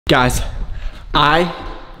Guys, I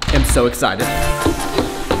am so excited.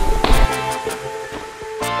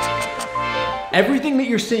 Everything that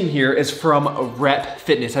you're seeing here is from Rep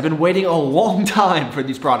Fitness. I've been waiting a long time for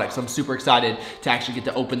these products. I'm super excited to actually get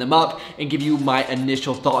to open them up and give you my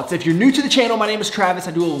initial thoughts. If you're new to the channel, my name is Travis.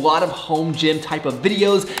 I do a lot of home gym type of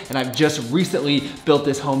videos, and I've just recently built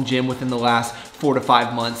this home gym within the last 4 to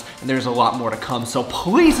 5 months, and there's a lot more to come. So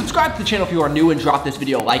please subscribe to the channel if you are new and drop this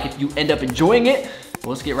video a like if you end up enjoying it. Well,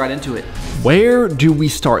 let's get right into it. Where do we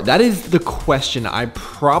start? That is the question. I'm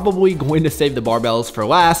probably going to save the barbells for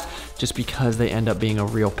last just because they end up being a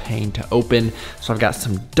real pain to open. So I've got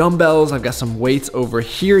some dumbbells, I've got some weights over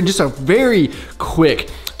here, and just a very quick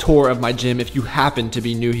tour of my gym if you happen to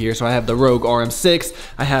be new here. So I have the Rogue RM6,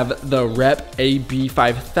 I have the Rep AB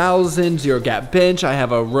 5000 zero gap bench, I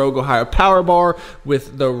have a Rogue Ohio power bar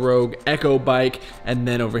with the Rogue Echo bike, and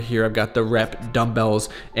then over here I've got the Rep dumbbells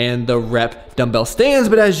and the Rep dumbbell stands.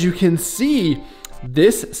 But as you can see,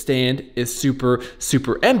 this stand is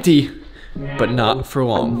super empty, but not for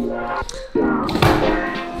long.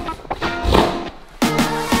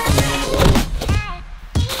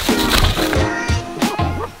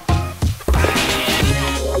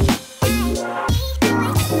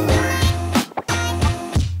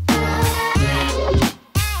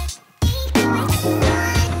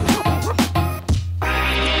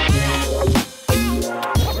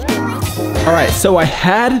 All right, so I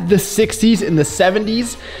had the 60s and the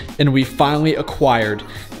 70s, and we finally acquired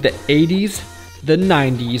the 80s, the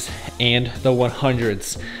 90s, and the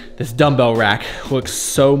 100s. This dumbbell rack looks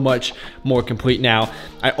so much more complete now.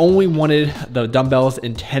 I only wanted the dumbbells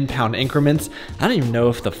in 10-pound increments. I don't even know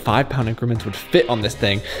if the 5-pound increments would fit on this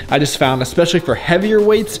thing. I just found, especially for heavier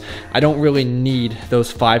weights, I don't really need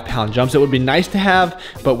those 5-pound jumps. It would be nice to have,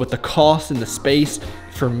 but with the cost and the space,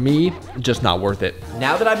 for me, just not worth it.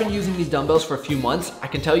 Now that I've been using these dumbbells for a few months, I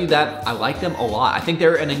can tell you that I like them a lot. I think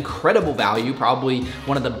they're an incredible value, probably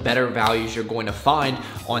one of the better values you're going to find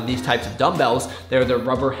on these types of dumbbells. They're the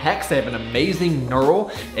rubber hex, they have an amazing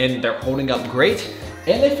knurl, and they're holding up great.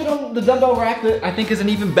 And they fit on the dumbbell rack that I think is an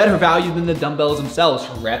even better value than the dumbbells themselves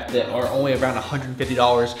from Rep that are only around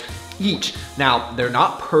 $150 each. Now, they're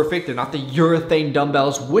not perfect, they're not the urethane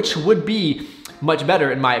dumbbells, which would be much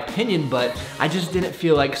better in my opinion, but I just didn't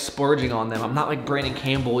feel like splurging on them. I'm not like Brandon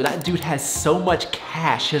Campbell. That dude has so much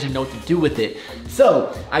cash, he doesn't know what to do with it.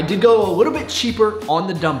 So I did go a little bit cheaper on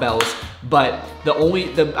the dumbbells, but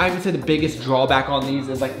I would say the biggest drawback on these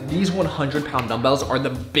is like these 100-pound dumbbells are the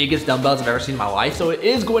biggest dumbbells I've ever seen in my life. So it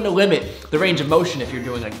is going to limit the range of motion if you're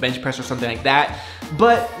doing like bench press or something like that.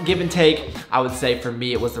 But give and take, I would say for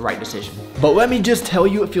me, it was the right decision. But let me just tell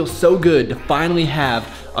you, it feels so good to finally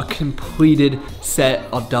have a completed set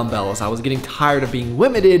of dumbbells. I was getting tired of being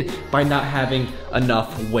limited by not having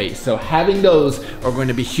enough weight. So having those are going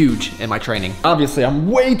to be huge in my training. Obviously, I'm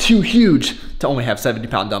way too huge to only have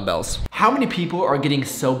 70-pound dumbbells. How many people are getting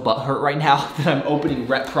so butthurt right now that I'm opening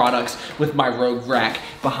Rep products with my Rogue rack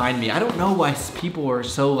behind me? I don't know why people are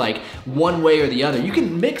so like one way or the other. You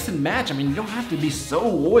can mix and match. I mean, you don't have to be so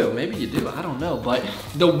loyal. Maybe you do, I don't know. But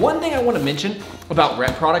the one thing I want to mention about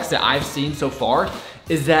Rep products that I've seen so far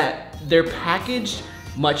is that they're packaged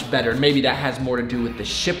much better. Maybe that has more to do with the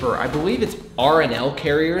shipper. I believe it's R&L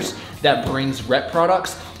carriers that brings Rep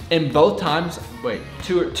products. And both times,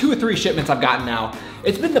 two or three shipments I've gotten now,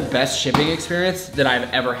 it's been the best shipping experience that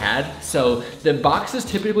I've ever had. So the boxes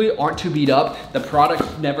typically aren't too beat up. The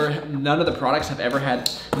product none of the products have ever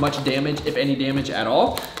had much damage, if any damage at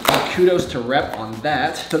all. Kudos to Rep on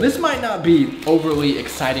that. So this might not be overly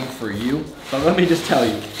exciting for you, but let me just tell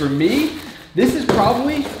you, for me, this is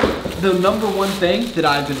probably the #1 thing that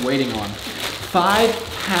I've been waiting on.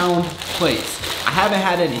 5-pound plates. I haven't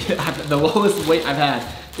had any. The lowest weight I've had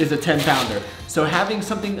is a 10-pounder. So having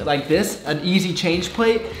something like this, an easy change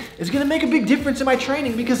plate, is gonna make a big difference in my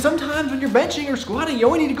training, because sometimes when you're benching or squatting, you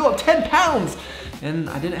only need to go up 10 pounds. And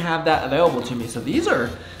I didn't have that available to me. So these are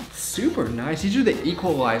super nice. These are the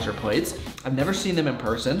equalizer plates. I've never seen them in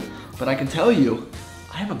person, but I can tell you,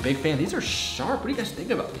 I am a big fan. These are sharp. What do you guys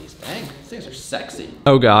think about these? Dang, these things are sexy.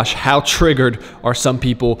 Oh gosh, how triggered are some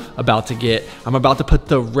people about to get? I'm about to put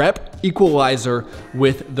the Rep equalizer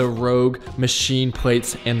with the Rogue machine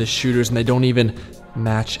plates and the shooters, and they don't even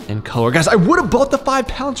match in color. Guys, I would have bought the 5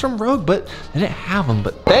 pounds from Rogue, but they didn't have them.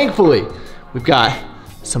 But thankfully, we've got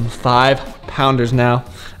some 5-pounders now.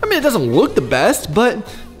 I mean, it doesn't look the best, but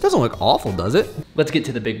it doesn't look awful, does it? Let's get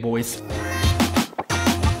to the big boys.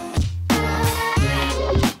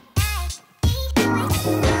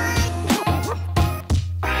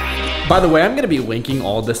 By the way, I'm gonna be linking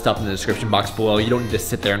all this stuff in the description box below. You don't need to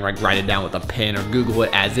sit there and like write it down with a pen or Google it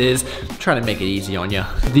as is. I'm trying to make it easy on you.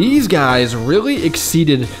 These guys really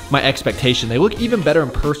exceeded my expectation. They look even better in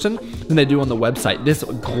person than they do on the website. This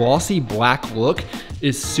glossy black look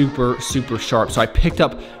is super, super sharp. So I picked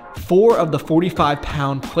up 4 of the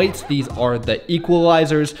 45-pound plates. These are the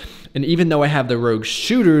equalizers. And even though I have the Rogue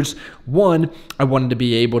shooters, one, I wanted to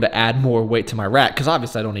be able to add more weight to my rack because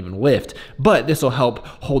obviously I don't even lift, but this will help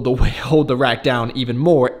hold the rack down even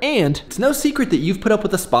more. And it's no secret that you've put up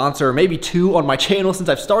with a sponsor, or maybe 2 on my channel since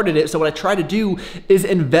I've started it. So what I try to do is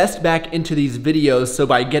invest back into these videos. So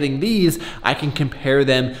by getting these, I can compare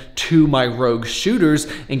them to my Rogue shooters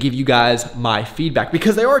and give you guys my feedback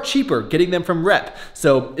because they are cheaper getting them from Rep.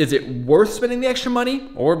 So is it worth spending the extra money,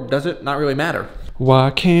 or does it not really matter?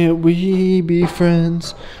 Why can't we be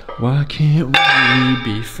friends? Why can't we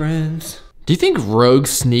be friends? Do you think Rogue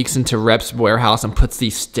sneaks into Rep's warehouse and puts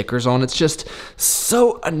these stickers on? It's just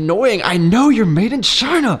so annoying. I know you're made in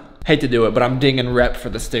China. Hate to do it, but I'm dinging Rep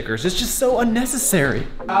for the stickers. It's just so unnecessary.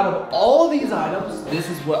 Out of all of these items, this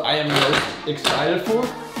is what I am most excited for,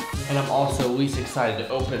 and I'm also least excited to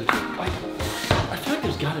open. I feel like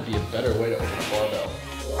there's gotta be a better way to open a barbell.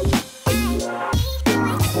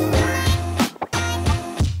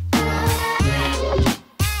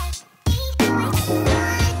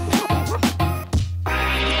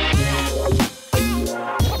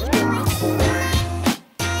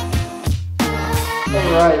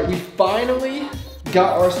 All right, we finally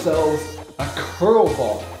got ourselves a curl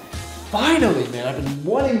ball. Finally, man, I've been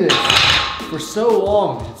wanting this for so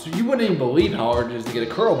long. So you wouldn't even believe how hard it is to get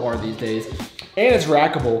a curl bar these days. And it's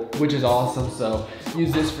rackable, which is awesome. So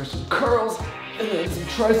use this for some curls and then some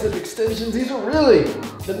tricep extensions. These are really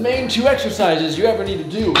the main 2 exercises you ever need to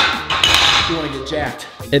do if you want to get jacked.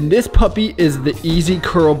 And this puppy is the Easy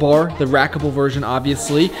Curl Bar, the rackable version,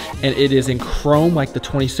 obviously. And it is in chrome like the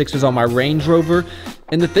 26s on my Range Rover.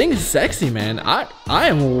 And the thing is sexy, man. I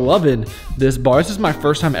am loving this bar. This is my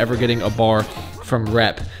first time ever getting a bar from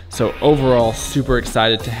Rep. So overall, super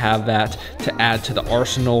excited to have that to add to the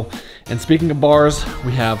arsenal. And speaking of bars,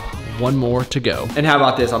 we have 1 more to go. And how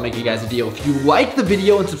about this? I'll make you guys a deal. If you like the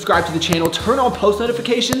video and subscribe to the channel, turn on post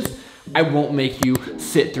notifications, I won't make you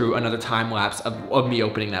sit through another time lapse of me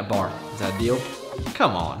opening that bar. Is that a deal?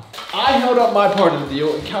 Come on. I held up my part of the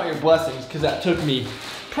deal, and count your blessings, because that took me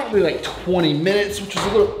probably like 20 minutes, which was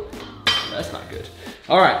a little, that's not good.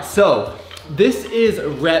 All right, so this is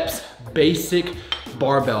Rep's basic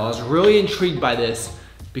barbell. I was really intrigued by this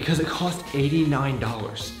because it cost $89.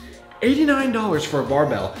 $89 for a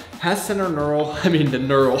barbell. Has center knurl. I mean, the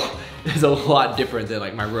knurl is a lot different than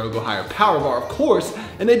like my Rogue higher power bar, of course,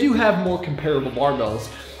 and they do have more comparable barbells.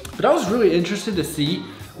 But I was really interested to see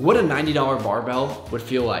what a $90 barbell would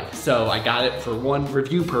feel like. So I got it for 1,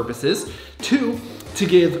 review purposes, 2, to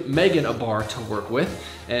give Megan a bar to work with.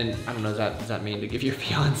 And I don't know, does that mean to give your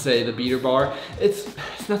fiance the beater bar? It's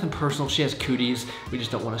nothing personal. She has cooties. We just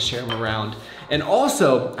don't want to share them around. And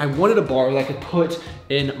also, I wanted a bar that I could put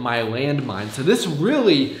in my landmine. So this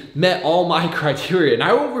really met all my criteria, and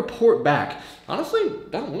I will report back. Honestly,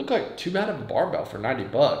 that don't look like too bad of a barbell for 90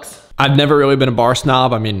 bucks. I've never really been a bar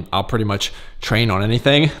snob. I mean, I'll pretty much train on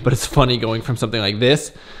anything, but it's funny going from something like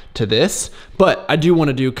this to this. But I do want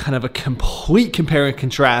to do kind of a complete compare and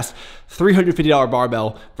contrast. $350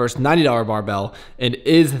 barbell versus $90 barbell, and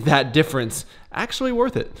is that difference actually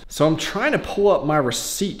worth it? So I'm trying to pull up my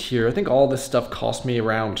receipt here. I think all this stuff cost me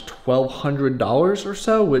around $1,200 or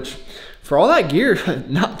so, which for all that gear,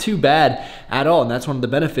 not too bad at all. And that's one of the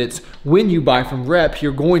benefits. When you buy from Rep,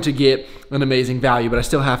 you're going to get an amazing value, but I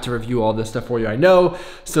still have to review all this stuff for you, I know.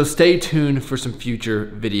 So stay tuned for some future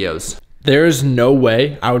videos. There's no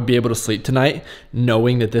way I would be able to sleep tonight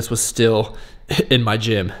knowing that this was still in my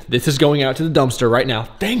gym. This is going out to the dumpster right now.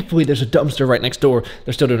 Thankfully, there's a dumpster right next door.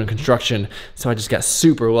 They're still doing construction, so I just got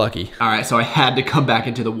super lucky. All right, so I had to come back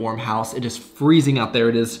into the warm house. It is freezing out there.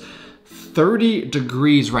 It is 30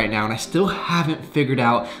 degrees right now, and I still haven't figured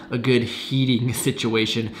out a good heating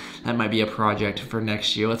situation. That might be a project for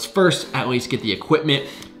next year. Let's first at least get the equipment,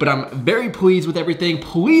 but I'm very pleased with everything.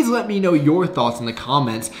 Please let me know your thoughts in the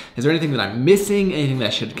comments. Is there anything that I'm missing? Anything that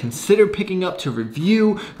I should consider picking up to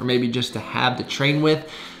review, or maybe just to have to train with?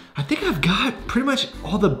 I think I've got pretty much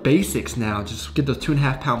all the basics now. Just get those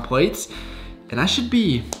 2.5 pound plates, and I should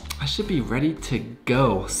be ready to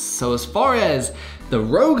go. So as far as the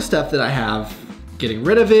Rogue stuff that I have, getting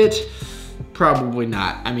rid of it, probably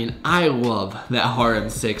not. I mean, I love that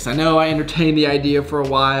RM6. I know I entertained the idea for a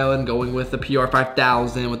while and going with the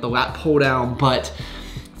PR5000 with the lat pull down, but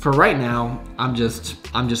for right now, I'm just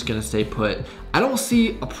gonna stay put. I don't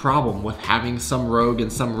see a problem with having some Rogue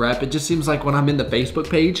and some Rep. It just seems like when I'm in the Facebook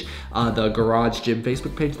page, the Garage Gym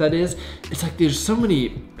Facebook page that is, it's like there's so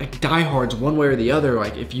many like diehards one way or the other.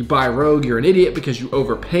 Like if you buy Rogue, you're an idiot because you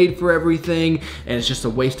overpaid for everything and it's just a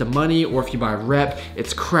waste of money. Or if you buy Rep,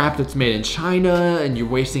 it's crap that's made in China and you're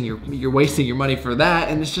wasting your money for that.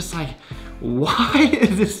 And it's just like, why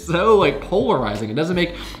is this so like polarizing? It doesn't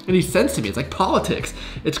make any sense to me. It's like politics.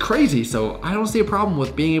 It's crazy. So I don't see a problem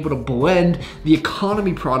with being able to blend the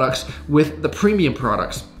economy products with the premium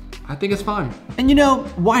products. I think it's fine. And you know,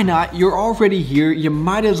 why not? You're already here. You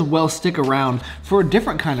might as well stick around for a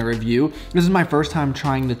different kind of review. This is my first time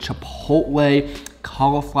trying the Chipotle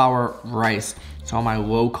cauliflower rice. So all my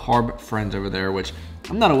low carb friends over there, which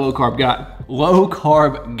I'm not a low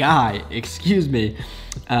carb guy, excuse me.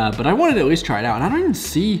 But I wanted to at least try it out. And I don't even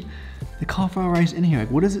see the cauliflower rice in here.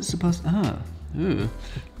 Like, what is it supposed to,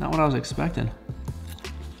 not what I was expecting.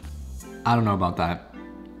 I don't know about that.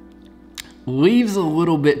 Leaves a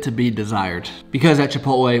little bit to be desired. Because that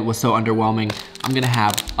Chipotle was so underwhelming, I'm gonna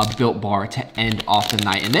have a Built Bar to end off the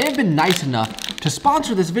night. And they have been nice enough to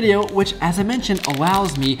sponsor this video, which, as I mentioned,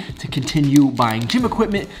 allows me to continue buying gym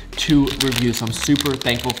equipment to review. So I'm super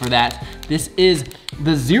thankful for that. This is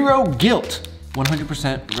the Zero Guilt,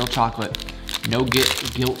 100% real chocolate. No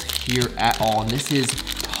guilt here at all. And this is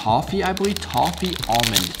toffee, I believe, toffee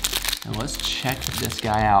almond. Now let's check this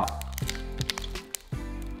guy out.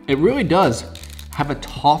 It really does have a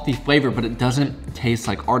toffee flavor, but it doesn't taste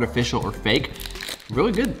like artificial or fake.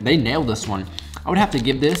 Really good. They nailed this one. I would have to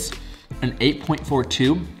give this an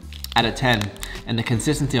 8.42 out of 10. And the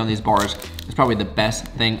consistency on these bars is probably the best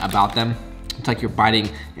thing about them. It's like you're biting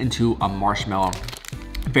into a marshmallow.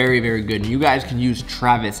 Very, very good. And you guys can use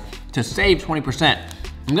Travis to save 20%.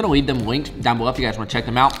 I'm gonna leave them linked down below if you guys wanna check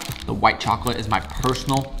them out. The white chocolate is my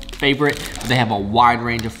personal favorite. They have a wide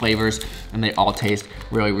range of flavors and they all taste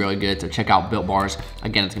really, really good. So check out Built Bars.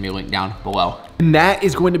 Again, it's gonna be linked down below. And that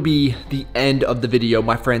is going to be the end of the video,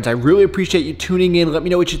 my friends. I really appreciate you tuning in. Let me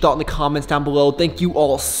know what you thought in the comments down below. Thank you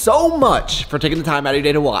all so much for taking the time out of your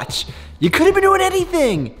day to watch. You could have been doing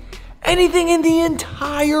anything in the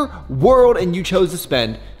entire world, and you chose to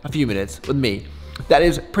spend a few minutes with me. That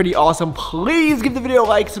is pretty awesome. Please give the video a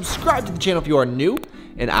like, subscribe to the channel if you are new,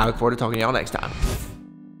 and I look forward to talking to y'all next time.